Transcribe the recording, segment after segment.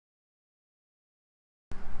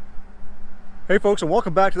Hey folks, and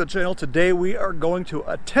welcome back to the channel. Today we are going to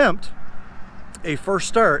attempt a first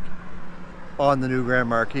start on the new Grand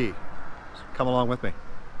Marquis. So come along with me.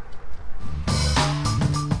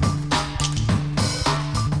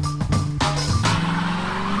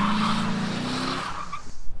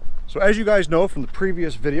 So as you guys know from the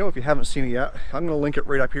previous video, if you haven't seen it yet, I'm going to link it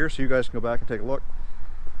right up here so you guys can go back and take a look.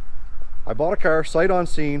 I bought a car sight on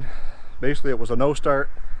scene. Basically it was a no start,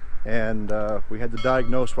 and we had to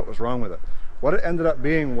diagnose what was wrong with it. What it ended up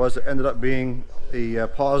being was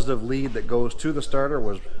the positive lead that goes to the starter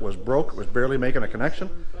was broke. It was barely making a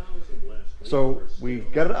connection. So we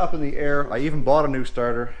got it up in the air. I even bought a new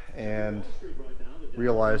starter and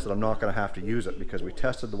realized that I'm not going to have to use it because we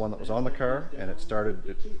tested the one that was on the car and it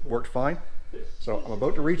worked fine. So I'm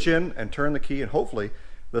about to reach in and turn the key, and hopefully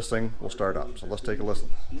this thing will start up. So let's take a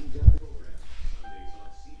listen.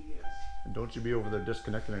 And don't you be over there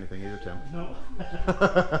disconnecting anything either, Tim. No.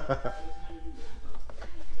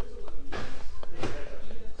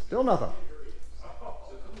 Still nothing.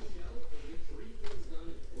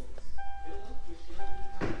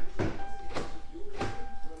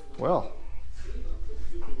 Well.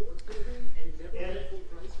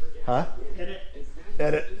 Huh?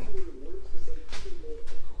 Edit.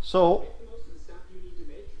 So,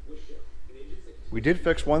 we did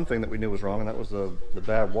fix one thing that we knew was wrong, and that was the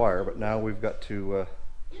bad wire, but now we've got to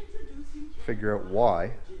figure out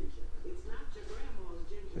why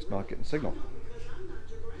it's not getting signal.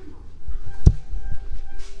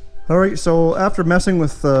 Alright, so after messing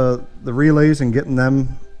with the relays and getting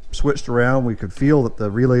them switched around, we could feel that the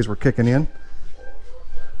relays were kicking in.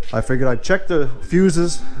 I figured I'd check the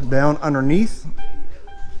fuses down underneath.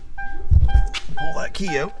 Pull that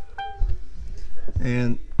key out.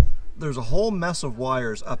 And there's a whole mess of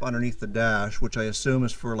wires up underneath the dash, which I assume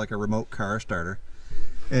is for like a remote car starter.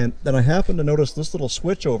 And then I happened to notice this little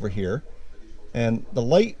switch over here, and the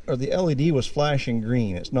light, or the LED, was flashing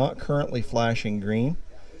green. It's not currently flashing green,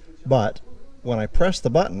 but when I pressed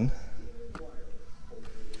the button,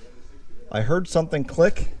 I heard something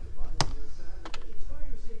click.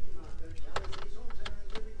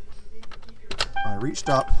 I reached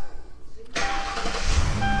up.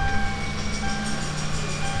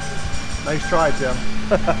 Nice try, Tim.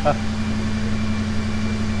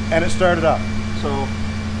 And it started up. So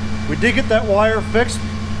we did get that wire fixed.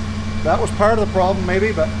 That was part of the problem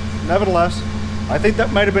maybe, but nevertheless, I think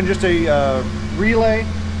that might have been just a relay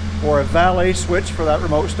or a valet switch for that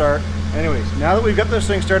remote start. Anyways, now that we've got this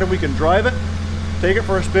thing started, we can drive it, take it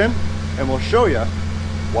for a spin, and we'll show you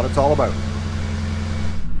what it's all about.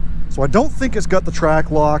 So I don't think it's got the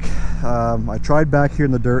track lock. I tried back here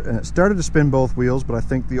in the dirt and it started to spin both wheels, but I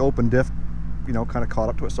think the open diff, you know, kind of caught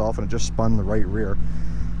up to itself and it just spun the right rear.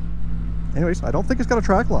 Anyways, I don't think it's got a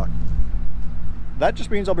track lock. That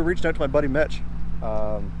just means I'll be reaching out to my buddy Mitch,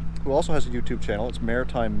 who also has a YouTube channel. It's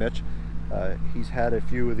Maritime Mitch. He's had a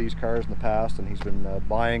few of these cars in the past, and he's been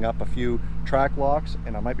buying up a few track locks,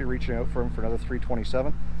 and I might be reaching out for him for another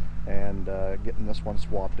 327 and getting this one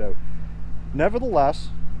swapped out.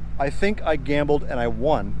 Nevertheless, I think I gambled and I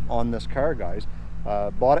won on this car, guys.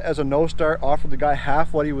 Bought it as a no start, offered the guy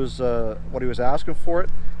half what he was asking for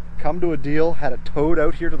it, come to a deal, had it towed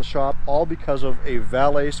out here to the shop, all because of a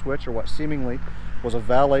valet switch, or what seemingly was a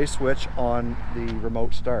valet switch on the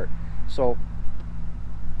remote start. So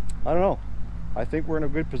I don't know. I think we're in a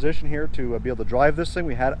good position here to be able to drive this thing.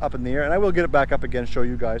 We had it up in the air, and I will get it back up again and show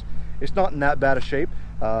you guys. It's not in that bad a shape.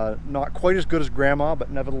 Not quite as good as Grandma,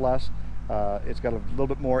 but nevertheless, it's got a little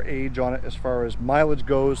bit more age on it as far as mileage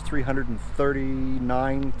goes.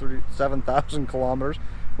 37,000 kilometers,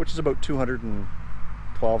 which is about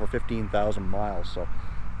 212 or 15,000 miles. So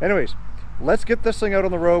anyways, let's get this thing out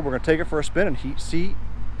on the road. We're going to take it for a spin and see.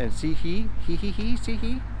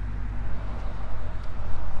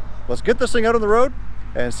 Let's get this thing out on the road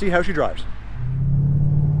and see how she drives.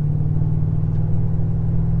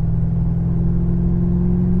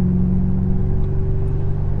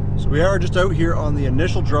 So we are just out here on the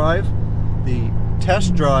initial drive, the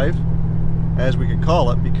test drive, as we could call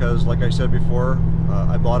it, because like I said before,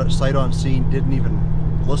 I bought it sight on scene, didn't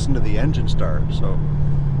even listen to the engine start. So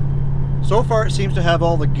far it seems to have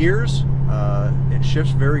all the gears. It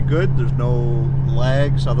shifts very good. There's no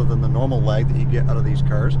lags other than the normal lag that you get out of these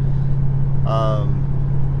cars.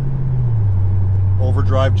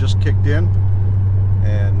 Overdrive just kicked in,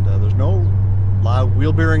 and there's no loud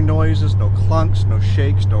wheel bearing noises, no clunks, no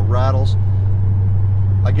shakes, no rattles.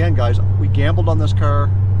 Again, guys, we gambled on this car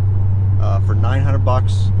for 900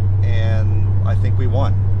 bucks, and I think we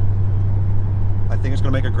won. I think it's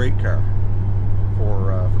going to make a great car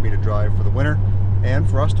for me to drive for the winter. and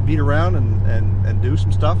for us to beat around and do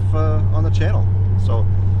some stuff on the channel. So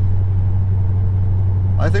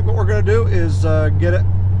I think what we're going to do is get it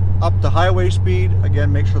up to highway speed.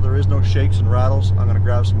 Again, make sure there is no shakes and rattles. I'm going to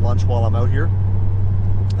grab some lunch while I'm out here.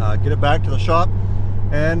 Get it back to the shop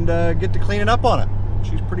and get to cleaning up on it.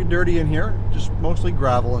 She's pretty dirty in here, just mostly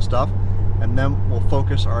gravel and stuff. And then we'll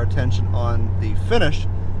focus our attention on the finish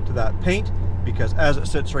to that paint, because as it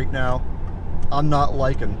sits right now, I'm not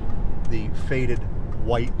liking the faded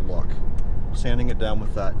white look. Sanding it down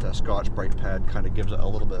with that Scotch-Brite pad kind of gives it a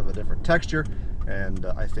little bit of a different texture, and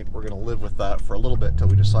I think we're going to live with that for a little bit till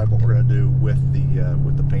we decide what we're going to do with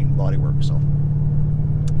the paint and bodywork. So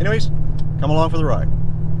anyways, come along for the ride.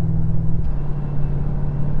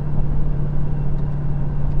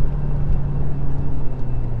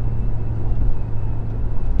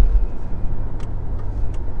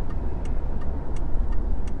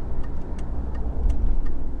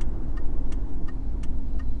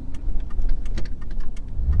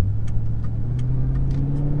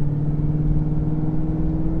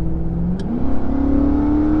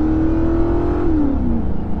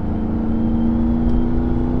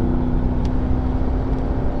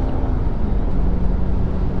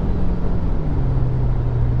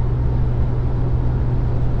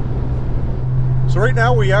 So right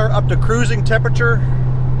now we are up to cruising temperature.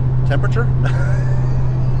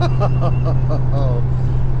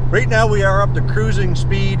 Right now we are up to cruising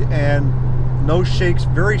speed and no shakes,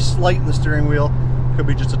 very slight in the steering wheel. Could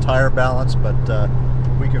be just a tire balance, but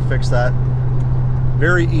we can fix that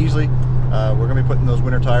very easily. We're gonna be putting those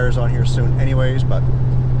winter tires on here soon anyways, but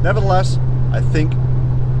nevertheless, I think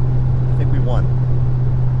we won.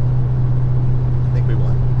 I think we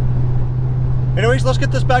won. Anyways, let's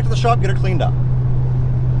get this back to the shop, get it cleaned up.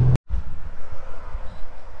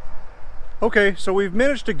 Okay, so we've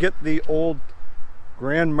managed to get the old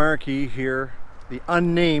Grand Marquis here, the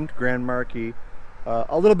unnamed Grand Marquis,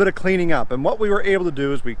 a little bit of cleaning up. And what we were able to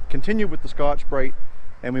do is we continued with the Scotch-Brite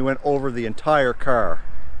and we went over the entire car.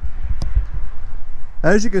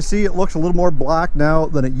 As you can see, it looks a little more black now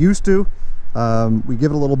than it used to. We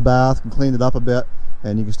give it a little bath and cleaned it up a bit,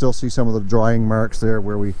 and you can still see some of the drying marks there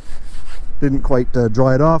where we didn't quite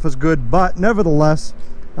dry it off as good, but nevertheless,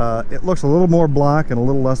 it looks a little more black and a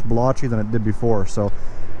little less blotchy than it did before. So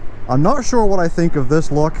I'm not sure what I think of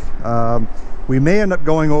this look. We may end up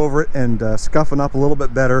going over it and scuffing up a little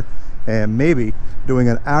bit better and maybe doing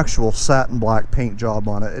an actual satin black paint job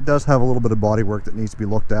on it. It does have a little bit of body work that needs to be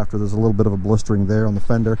looked after. There's a little bit of a blistering there on the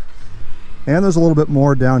fender, and there's a little bit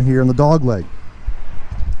more down here in the dog leg.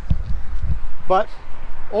 But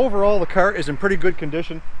overall, the car is in pretty good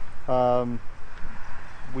condition.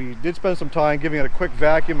 We did spend some time giving it a quick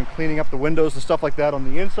vacuum and cleaning up the windows and stuff like that on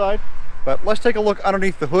the inside. But let's take a look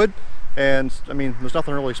underneath the hood. And I mean, there's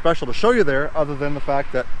nothing really special to show you there other than the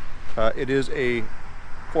fact that it is a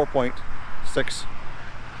 4.6.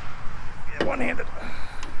 Yeah, one-handed.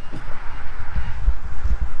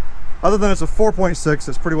 Other than it's a 4.6,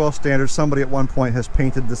 it's pretty well standard. Somebody at one point has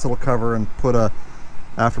painted this little cover and put a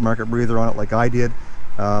aftermarket breather on it like I did.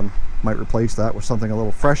 Might replace that with something a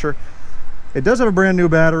little fresher. It does have a brand new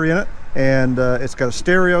battery in it, and it's got a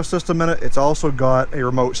stereo system in it. It's also got a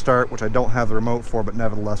remote start, which I don't have the remote for, but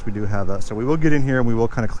nevertheless we do have that. So we will get in here and we will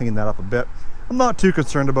kind of clean that up a bit. I'm not too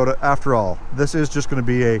concerned about it. After all, this is just going to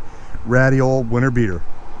be a ratty old winter beater.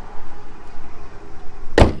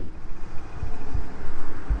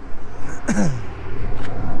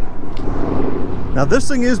 Now this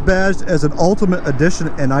thing is badged as an Ultimate Edition,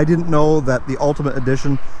 and I didn't know that the Ultimate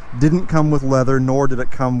Edition didn't come with leather, nor did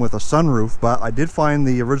it come with a sunroof, but I did find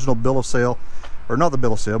the original bill of sale, or not the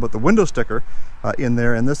bill of sale, but the window sticker in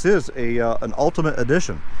there, and this is an Ultimate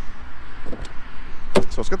Edition.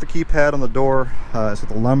 So it's got the keypad on the door, it's got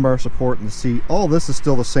the lumbar support in the seat. All this is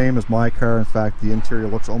still the same as my car. In fact, the interior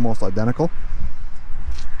looks almost identical.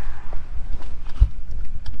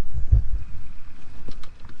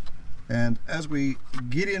 And as we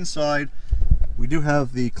get inside, we do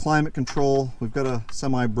have the climate control. We've got a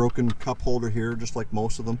semi-broken cup holder here, just like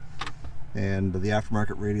most of them. And the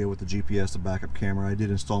aftermarket radio with the GPS, the backup camera. I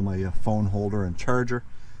did install my phone holder and charger.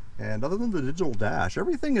 And other than the digital dash,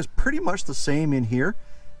 everything is pretty much the same in here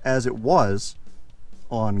as it was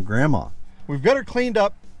on Grandma. We've got her cleaned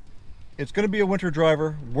up. It's going to be a winter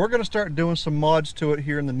driver. We're going to start doing some mods to it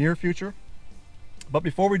here in the near future. But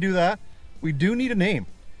before we do that, we do need a name.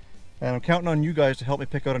 And I'm counting on you guys to help me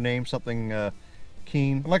pick out a name, something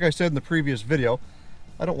keen. Like I said in the previous video,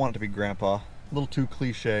 I don't want it to be Grandpa, a little too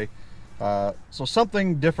cliche. So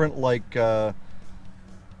something different like Rat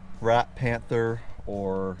Panther,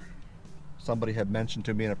 or somebody had mentioned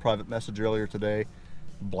to me in a private message earlier today,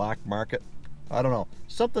 Black Market. I don't know,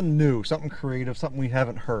 something new, something creative, something we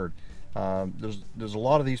haven't heard. There's a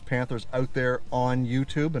lot of these Panthers out there on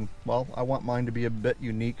YouTube, and well, I want mine to be a bit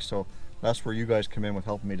unique, so that's where you guys come in with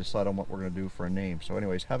helping me decide on what we're going to do for a name. So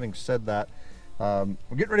anyways, having said that, we're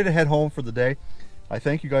getting ready to head home for the day. I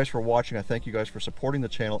thank you guys for watching. I thank you guys for supporting the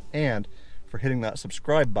channel and for hitting that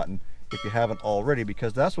subscribe button if you haven't already,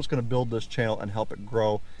 because that's what's going to build this channel and help it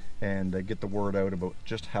grow and get the word out about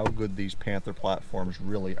just how good these Panther platforms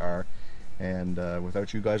really are. And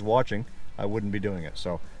without you guys watching, I wouldn't be doing it.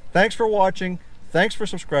 So thanks for watching, thanks for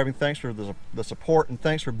subscribing, thanks for the support, and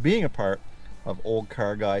thanks for being a part of Old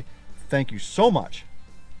Car Guy. Thank you so much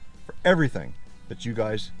for everything that you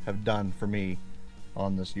guys have done for me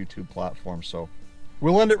on this YouTube platform. So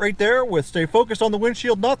we'll end it right there with stay focused on the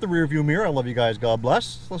windshield, not the rear view mirror. I love you guys. God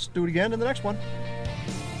bless. Let's do it again in the next one.